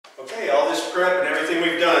Okay, all this prep and everything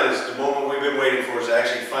we've done is the moment we've been waiting for, is to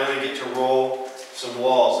actually finally get to roll some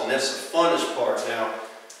walls, and that's the funnest part. Now,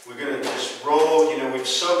 we're going to just roll, we've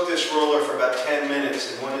soaked this roller for about 10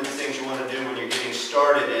 minutes, and one of the things you want to do when you're getting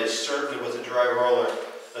started is, certainly with a dry roller,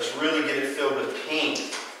 let's really get it filled with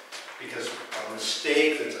paint, because a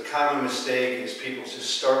mistake, that's a common mistake, is people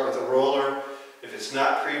just start with a roller. If it's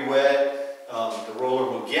not pre-wet, the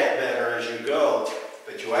roller will get better as you go,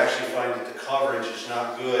 but you actually find that the coverage is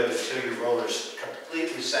not good until your roller's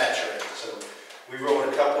completely saturated. So we roll it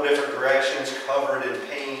a couple different directions, cover it in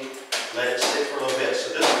paint, let it sit for a little bit.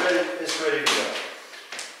 So this is ready to go.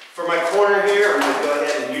 For my corner here, I'm going to go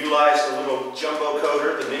ahead and utilize the little jumbo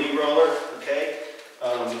coater, the mini roller, okay?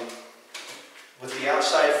 With the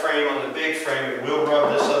outside frame on the big frame, it will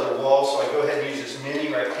rub this other wall, so I go ahead and use this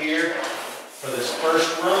mini right here for this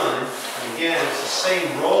first run. And again, it's the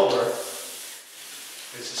same roller.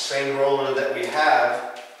 It's the same roller that we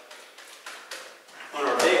have on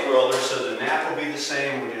our big roller, so the nap will be the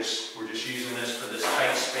same. We're just using this for this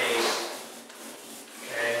tight space.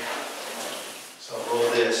 Okay. So I'll roll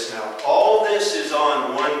this. Now all this is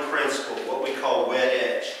on one principle, what we call wet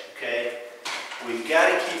edge. Okay. We've got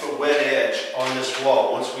to keep a wet edge on this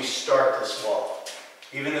wall once we start this wall.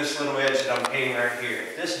 Even this little edge that I'm painting right here.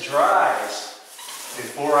 If this dries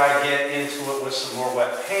before I get into it with some more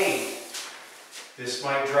wet paint, this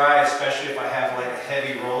might dry, especially if I have like a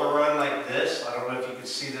heavy roller run like this. I don't know if you can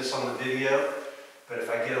see this on the video, but if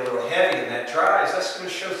I get a little heavy and that dries, that's going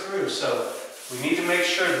to show through. So we need to make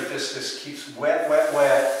sure that this just keeps wet, wet,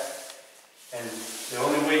 wet. And the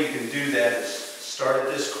only way you can do that is start at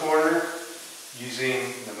this corner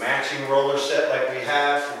using the matching roller set like we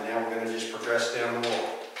have, and now we're going to just progress down the wall.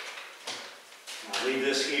 I'll leave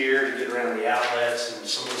this here to get around the outlets and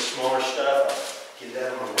some of the smaller stuff. I'll get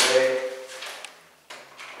that on the way.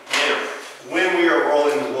 Now, when we are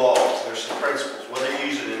rolling the walls, there's some principles. Whether you're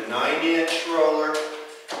using a 9-inch roller,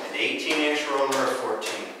 an 18-inch roller, or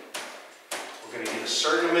 14. We're going to get a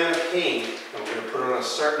certain amount of paint, and we're going to put it on a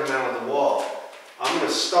certain amount of the wall. I'm going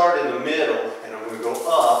to start in the middle, and I'm going to go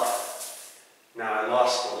up. Now, I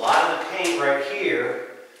lost a lot of the paint right here,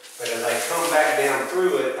 but as I come back down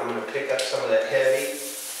through it, I'm going to pick up some of that heavy,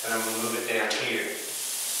 and I'm going to move it down here.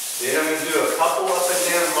 Then I'm going to do a couple up and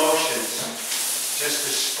down motions, just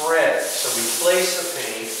to spread. So we place the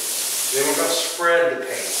paint, then we're going to spread the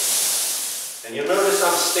paint. And you'll notice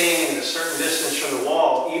I'm standing a certain distance from the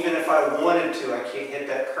wall. Even if I wanted to, I can't hit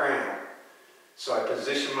that crown. So I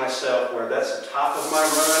position myself where that's the top of my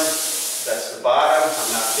run, that's the bottom.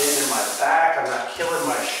 I'm not bending my back, I'm not killing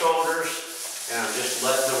my shoulders, and I'm just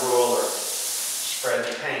letting the roller spread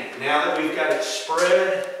the paint. Now that we've got it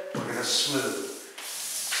spread, we're going to smooth.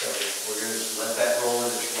 So we're going to let that roller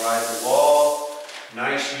just ride the wall.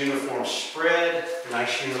 Nice uniform spread,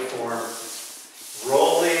 nice uniform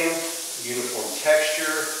rolling, uniform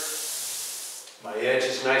texture. My edge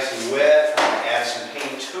is nice and wet. I'm going to add some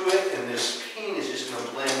paint to it, and this paint is just going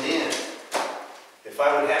to blend in. If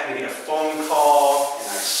I would happen to get a phone call and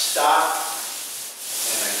I stop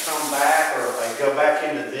and I come back, or if I go back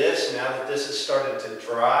into this, now that this has started to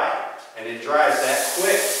dry, and it dries that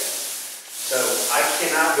quick, so I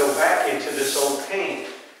cannot go back into this old paint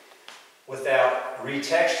without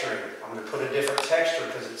retexturing. I'm going to put a different texture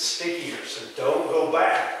because it's stickier, so don't go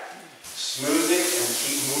back. Smooth it and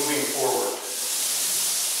keep moving forward.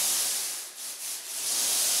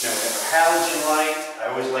 Now we have a halogen light. I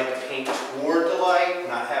always like to paint toward the light,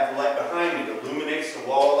 not have the light behind me. It illuminates the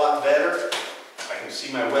wall a lot better. I can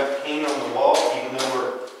see my wet paint on the wall, even though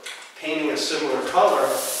we're painting a similar color.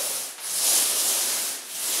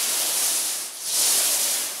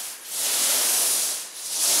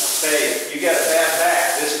 If you got a bad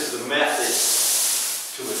back, this is the method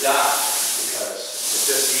to adopt, because it's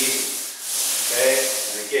just easy. Okay?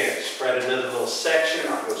 And again, spread another little section.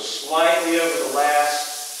 I'll go slightly over the last.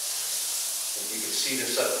 If you can see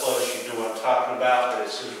this up close, you know what I'm talking about, but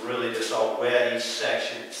this is really just all wet, each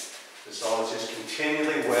section. This all is just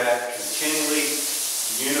continually wet, continually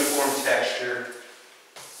uniform texture.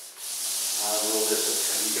 I'll roll this.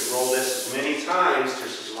 You can roll this as many times,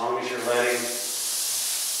 just as long as you're letting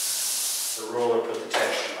the roller put the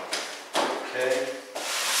texture on. Okay? I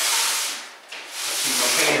keep my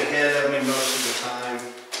paint ahead of me most of the time.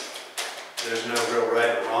 There's no real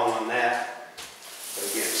right or wrong on that. But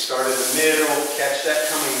again, start in the middle, catch that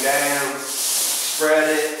coming down, spread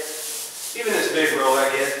it. Even this big roller I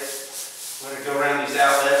get, when I go around these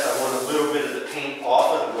outlets, I want a little bit of the paint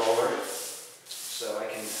off of the roller so I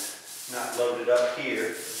can not load it up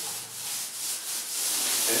here.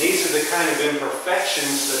 And these are the kind of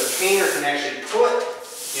imperfections that a painter can actually put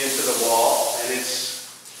into the wall, and it's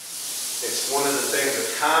It's one of the things that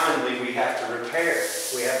commonly we have to repair.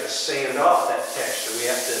 We have to sand off that texture. We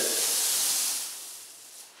have to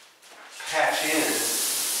patch in.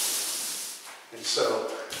 And so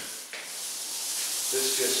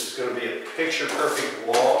this just is going to be a picture perfect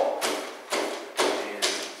wall. And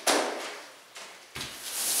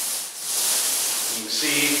you can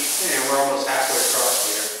see, we're almost halfway across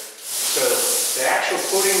here. So the actual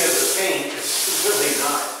putting of the paint is really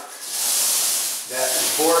not that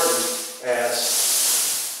important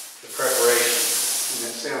as the preparation. And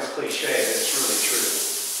that sounds cliche, but it's really true.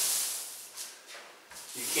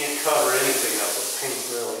 You can't cover anything up with paint,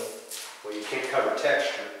 really. Well, you can't cover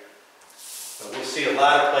texture. But we'll see a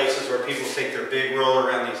lot of places where people take their big roller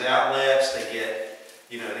around these outlets. They get,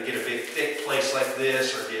 they get a big thick place like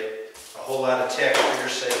this, or get a whole lot of texture.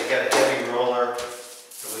 Say they got a heavy roller,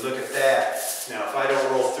 and we look at that. Now, if I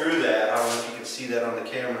don't roll through that, I don't know if you can see that on the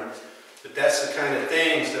camera, but that's the kind of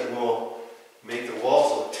things that will make the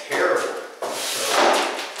walls look terrible. So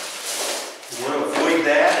you want to avoid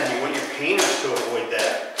that, and you want your painters to avoid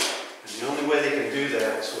that. And the only way they can do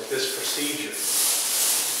that is with this procedure.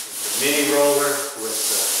 With the mini roller, with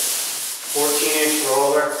the 14-inch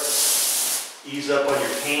roller, ease up on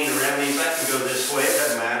your paint around these. I can go this way, it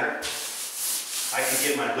doesn't matter. I can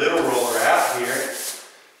get my little roller out here.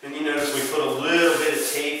 And you notice we put a little bit of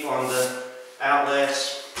tape on the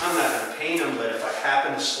outlets. I'm not going to paint them, but if I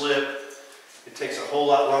happen to slip, it takes a whole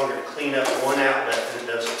lot longer to clean up one outlet than it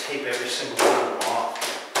does to tape every single one of them off.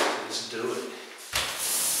 So just do it.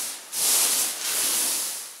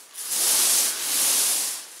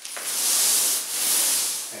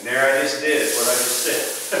 And there I just did what I just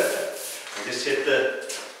said. I just hit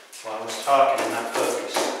while I was talking and not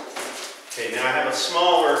focused. Okay, now I have a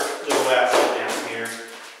smaller little outlet down here.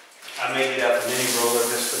 I may get out the mini roller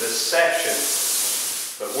just for this section.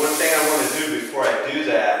 But one thing I want to do before I do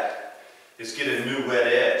that is get a new wet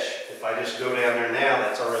edge. If I just go down there now,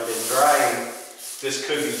 that's already been drying. This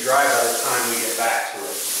could be dry by the time we get back to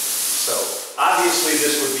it. So obviously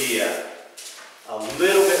this would be a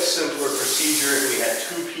little bit simpler procedure if we had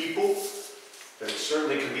 2 people, but it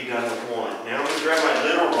certainly could be done with 1. Now I'm going to grab my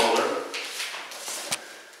little roller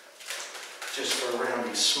just for around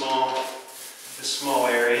this small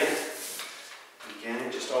area. Again,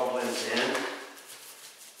 it just all blends in.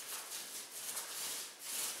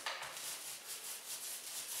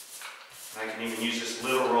 I can even use this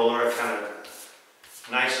little roller to kind of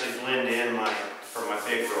nicely blend in for my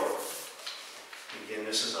big roller. Again,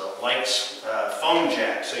 this is a light foam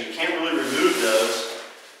jack, so you can't really remove those,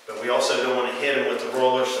 but we also don't want to hit them with the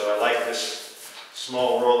roller, so I like this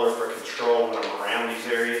small roller for control when I'm around these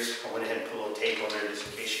areas. I went ahead and put a little tape on there just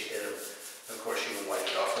in case you hit them. Of course, you can wipe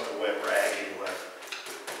it off with a wet rag anyway.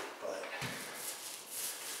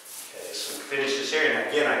 Okay, so we finished this area. Now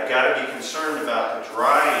again, I've got to be concerned about the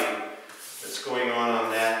drying that's going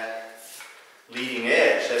on that leading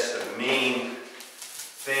edge. That's the main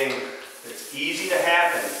thing that's easy to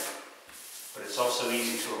happen, but it's also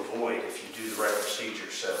easy to avoid if you do the right procedure.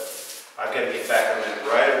 So I've got to get back on that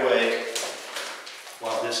right away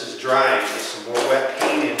while this is drying. Get some more wet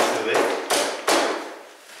paint into it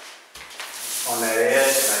on that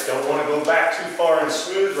edge. And I don't want to go back too far and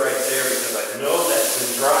smooth right there because I know that's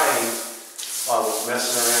been drying while I was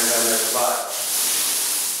messing around down there at the bottom.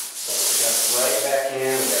 So we got it right back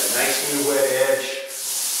in. We got a nice new wet edge.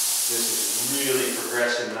 This is really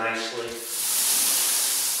progressing nicely.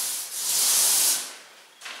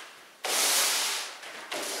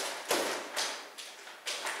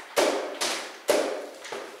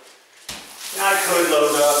 Now I could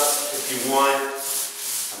load up if you want.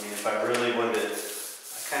 I mean, if I really wanted to,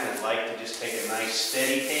 I kind of like to just take a nice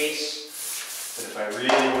steady pace. But if I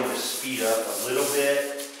really wanted to speed up a little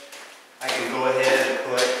bit, I can go ahead and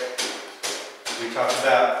put, we talked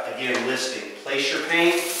about, again, listing. Place your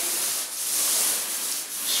paint,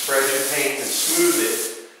 spread your paint, and smooth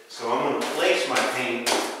it. So I'm going to place my paint,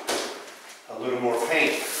 a little more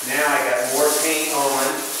paint. Now I got more paint on,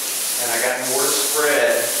 and I got more to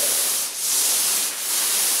spread.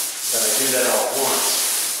 But I do that all at once.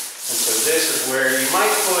 And so this is where you might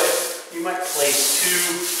place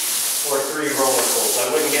 2 or 3 roller pulls. I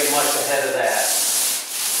wouldn't get much ahead of that.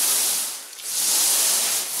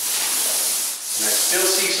 And I still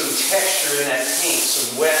see some texture in that paint,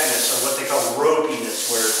 some wetness, or what they call ropiness,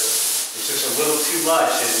 where it's just a little too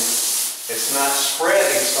much and it's not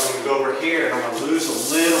spreading. So I'm going to go over here and I'm going to lose a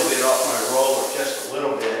little bit off my roller, just a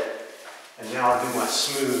little bit. And now I'll do my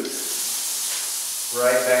smooth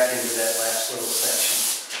right back into that last little section.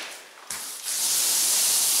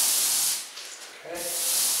 Okay.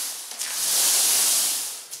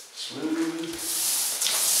 Smooth.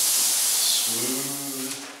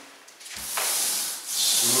 Smooth.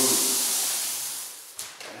 Smooth.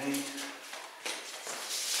 Right.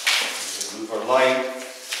 Move our light.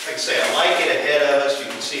 Like I say, I like it ahead of us. You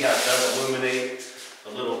can see how it does illuminate a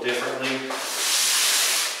little differently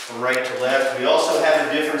from right to left. We also have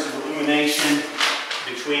a difference of illumination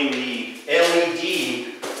between the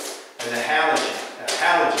LED and the halogen. The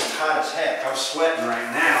halogen's hot as heck. I'm sweating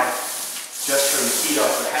right now just from the heat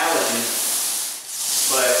off the halogen.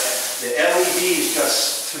 But the LEDs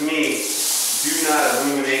just, to me, do not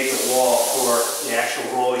illuminate the wall for the actual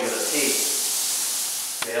rolling of the paint.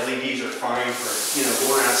 The LEDs are fine for,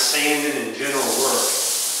 going out sanding and general work.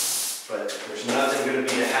 But there's nothing going to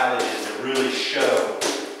be the halogen to really show.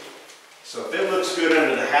 So if it looks good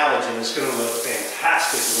under the halogen, it's going to look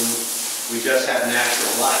fantastic when we just have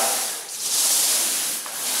natural light.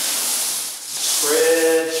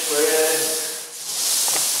 Spread, spread,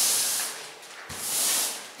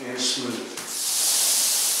 and smooth.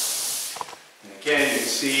 And again, you can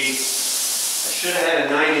see, I should have had a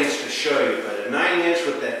 9-inch to show you, but a 9-inch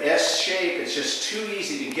with that S shape, it's just too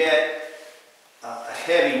easy to get a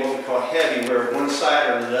heavy, what we call heavy, where one side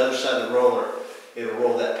or the other side of the roller, it'll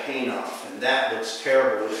roll that paint off. And that looks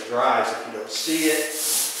terrible when it dries if you don't see it.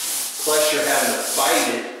 Plus you're having to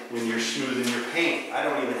fight it when you're smoothing your paint. I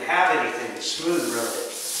don't even have anything to smooth really.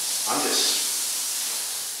 I'm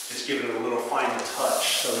just giving it a little final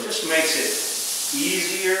touch. So it just makes it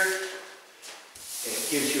easier. It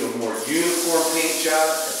gives you a more uniform paint job,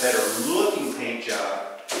 a better looking paint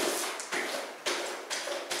job.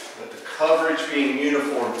 But the coverage being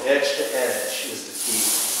uniform edge to edge is the key.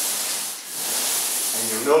 And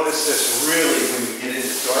you'll notice this really when you get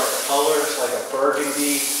into dark colors like a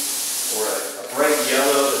burgundy or a bright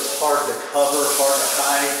yellow that's hard to cover, hard to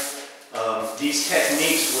hide. These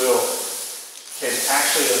techniques can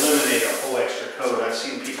actually eliminate a whole extra coat. I've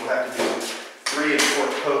seen people have to do 3 and 4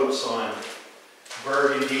 coats on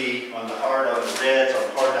burgundy, on the reds, on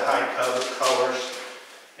hard to hide colors.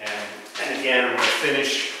 And again, I'm going to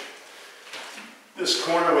finish this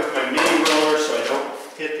corner with my mini roller so I don't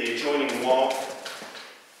hit the adjoining wall.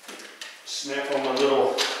 Snap on my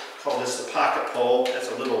little, call this the pocket pole. That's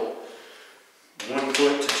a little 1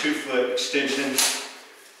 foot to 2 foot extension.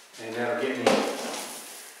 And that'll get me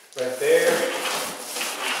right there.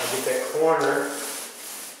 I'll get that corner.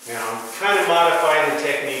 Now I'm kind of modifying the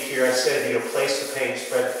technique here. I said, place the paint,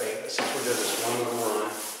 spread the paint. Since we're doing this one run.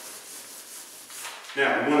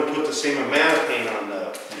 Now we want to put the same amount of paint on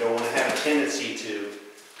though. You don't want to have a tendency to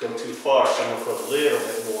go too far, so I'm going to put a little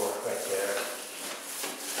bit more right there.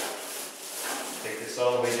 Take this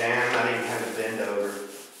all the way down, not even have to bend over.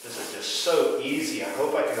 This is just so easy. I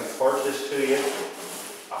hope I can impart this to you.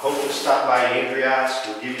 I hope you'll stop by Andriots.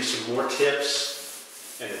 We'll give you some more tips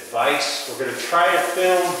and advice. We're going to try to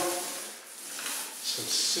film some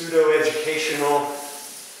pseudo-educational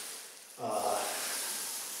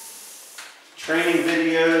training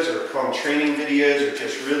videos, or call them training videos, or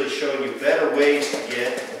just really showing you better ways to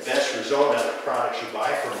get the best result out of the products you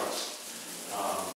buy from us.